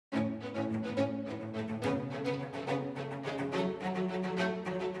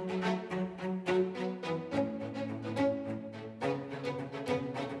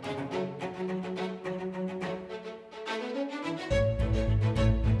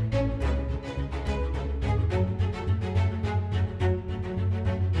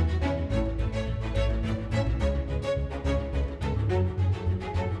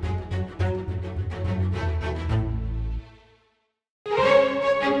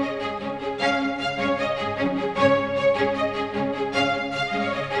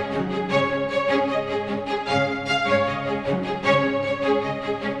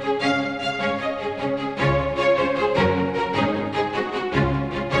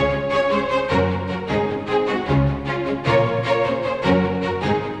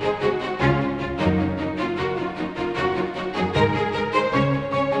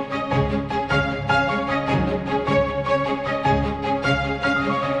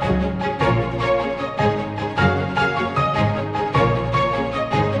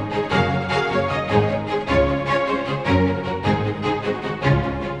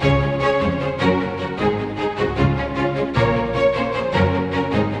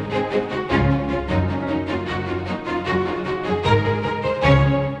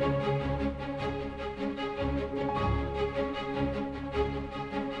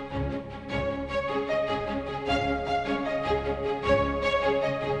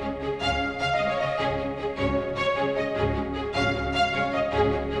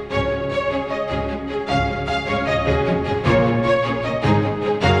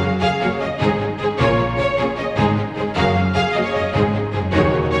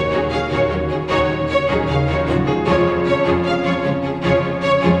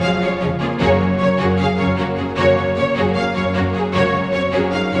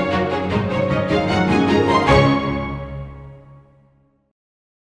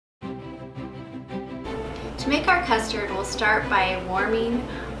To make our custard, we'll start by warming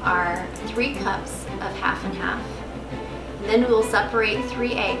our 3 cups of half and half. And then we'll separate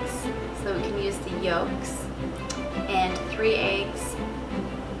 3 eggs so we can use the yolks, and 3 eggs,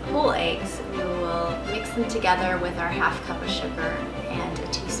 whole eggs. We will mix them together with our half cup of sugar and a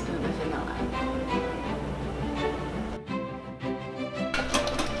teaspoon of vanilla.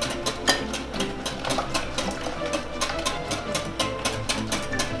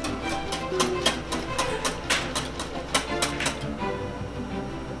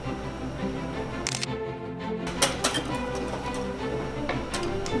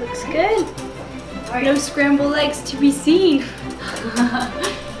 Looks good. No scrambled eggs to be seen.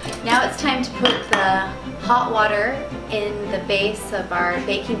 Now it's time to put the hot water in the base of our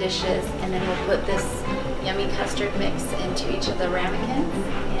baking dishes, and then we'll put this yummy custard mix into each of the ramekins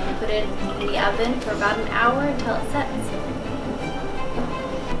and put it in the oven for about an hour until it sets.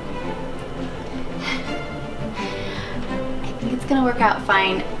 I think it's gonna work out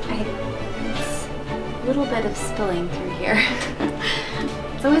fine. It's a little bit of spilling through here.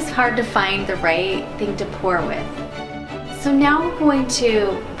 It's always hard to find the right thing to pour with. So now we're going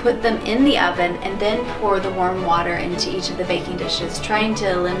to put them in the oven and then pour the warm water into each of the baking dishes, trying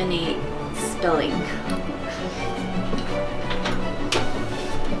to eliminate spilling.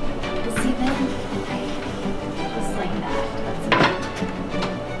 See then? Just like that. That's good.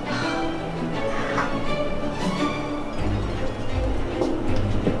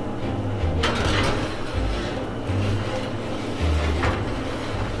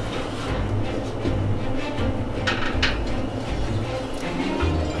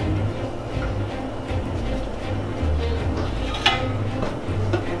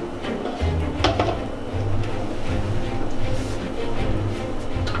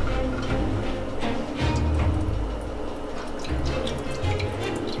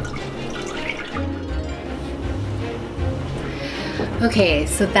 Okay,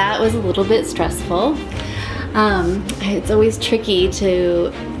 so that was a little bit stressful. It's always tricky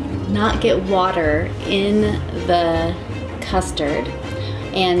to not get water in the custard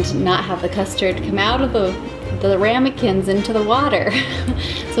and not have the custard come out of the ramekins into the water.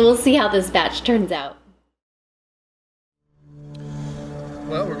 So we'll see how this batch turns out.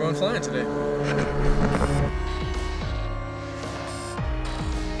 Well, we're going flying today.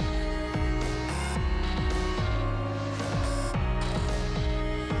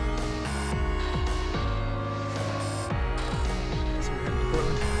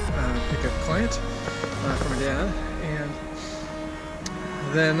 Pick up a client for my dad, and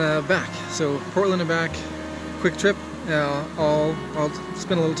then back. So Portland and back, quick trip. I'll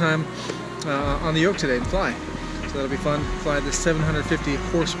spend a little time on the yoke today and fly. So that'll be fun. Fly this 750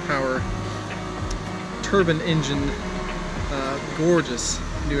 horsepower turbine engine, gorgeous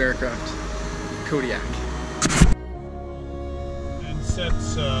new aircraft, Kodiak. It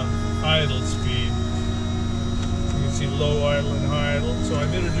sets idle speed. You can see low idle and high idle. So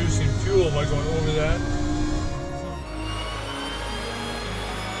I'm introducing fuel by going over that.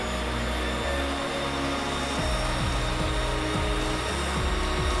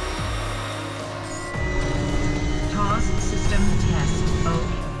 TOS system test.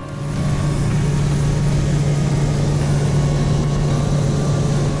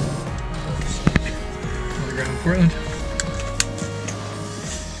 On the ground, Portland.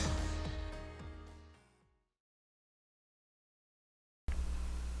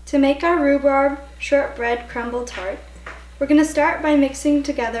 To make our rhubarb shortbread crumble tart, we're going to start by mixing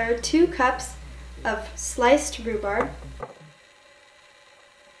together 2 cups of sliced rhubarb,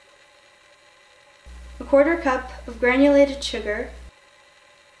 a 1/4 cup of granulated sugar,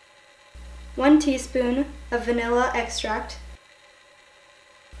 1 teaspoon of vanilla extract,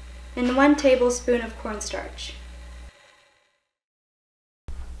 and 1 tablespoon of cornstarch.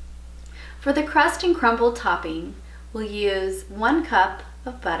 For the crust and crumble topping, we'll use 1 cup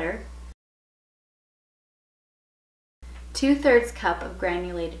of butter, 2/3 cup of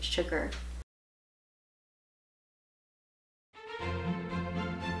granulated sugar,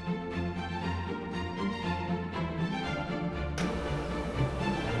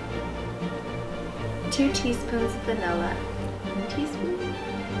 2 teaspoons of vanilla, 1 teaspoon,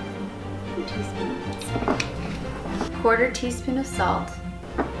 2 teaspoons, 1/4 teaspoon of salt.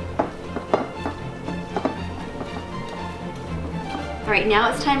 Alright, now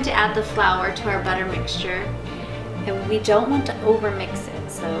it's time to add the flour to our butter mixture, and we don't want to over mix it,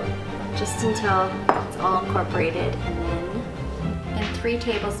 so just until it's all incorporated, and 3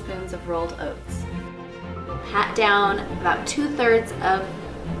 tablespoons of rolled oats. Pat down about 2/3 of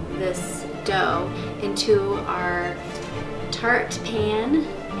this dough into our tart pan,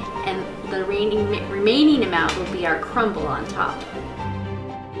 and the remaining amount will be our crumble on top.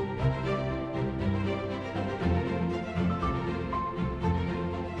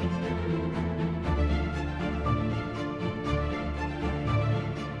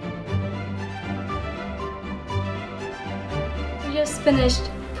 We just finished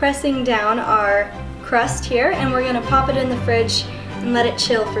pressing down our crust here, and we're gonna pop it in the fridge and let it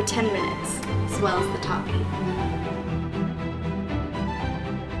chill for 10 minutes. As well as the topping.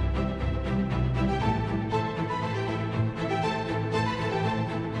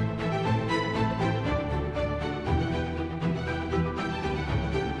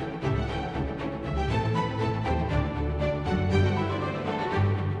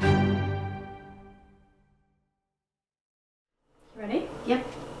 Ready? Yep.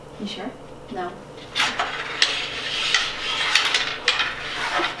 You sure? No.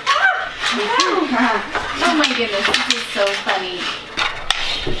 Oh my goodness, this is so funny.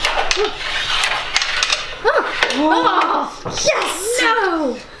 Oh! Yes!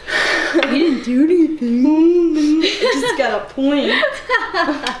 No! We didn't do anything. I just got a point.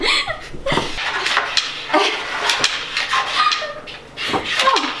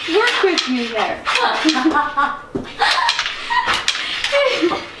 Oh, work with me there.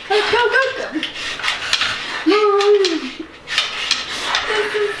 Go, go, go.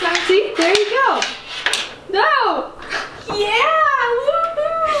 See, there you go. No! Yeah!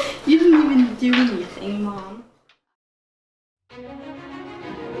 Woohoo! You didn't even do anything, Mom.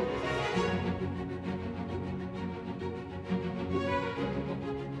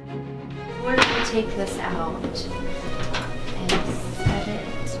 We're going to take this out and set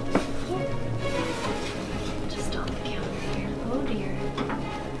it just on the counter here. Oh dear.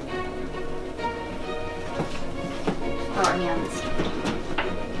 Oh, yeah, on this.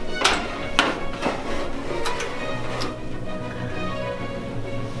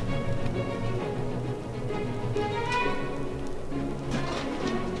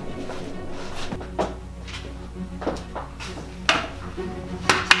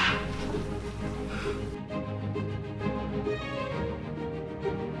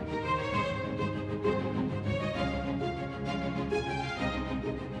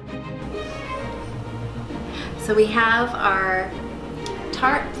 So we have our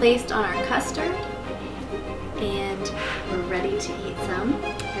tart placed on our custard, and we're ready to eat some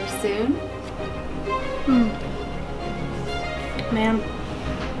here soon. Man,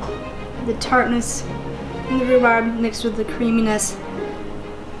 the tartness and the rhubarb mixed with the creaminess.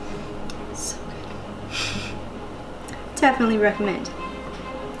 So good. Definitely recommend.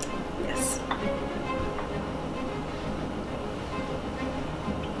 Yes.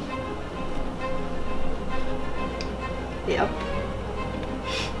 Yep.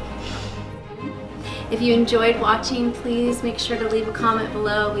 If you enjoyed watching, please make sure to leave a comment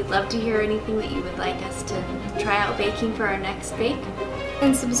below. We'd love to hear anything that you would like us to try out baking for our next bake.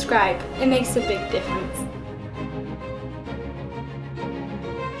 And subscribe. It makes a big difference.